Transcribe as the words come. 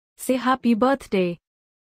Say happy birthday.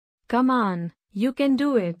 Come on, you can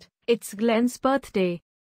do it. It's Glenn's birthday.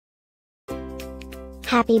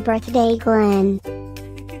 Happy birthday, Glenn.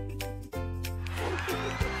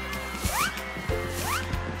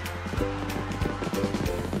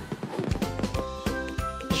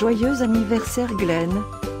 Joyeux anniversaire, Glenn.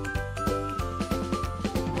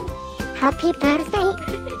 Happy birthday,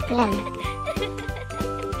 Glenn.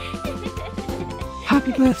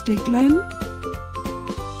 Happy birthday, Glenn.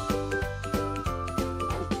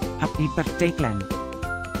 Happy birthday, Glenn.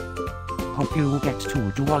 Hope you get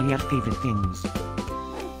to do all your favorite things.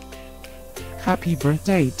 Happy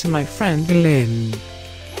birthday to my friend Glenn.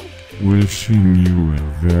 Wishing you a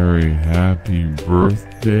very happy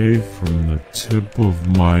birthday from the tip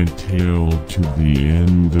of my tail to the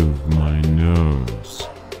end of my nose.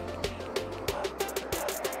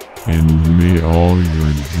 And may all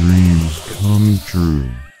your dreams come true.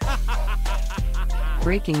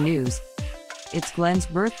 Breaking news. It's Glenn's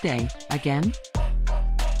birthday, again?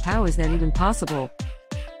 How is that even possible?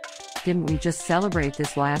 Didn't we just celebrate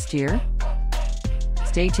this last year?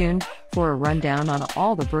 Stay tuned for a rundown on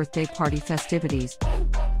all the birthday party festivities.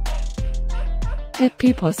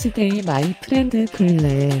 Happy birthday, my friend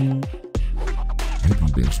Glenn.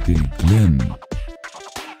 Happy birthday, Glenn.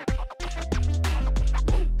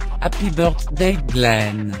 Happy birthday,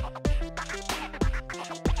 Glenn.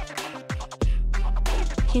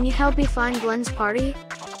 Can you help me find Glenn's party?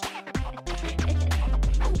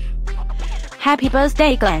 Happy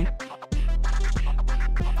birthday, Glenn.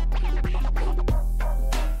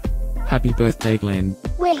 Happy birthday, Glenn.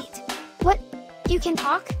 Wait, what? You can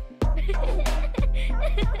talk?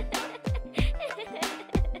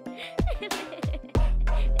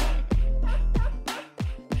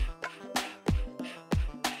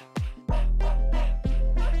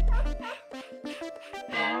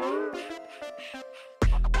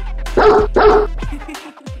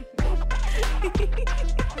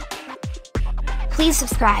 Please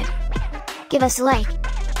subscribe, give us a like,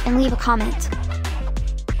 and leave a comment.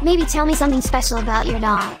 Maybe tell me something special about your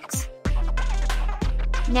dogs.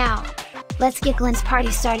 Now, let's get Glenn's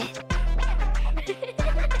party started.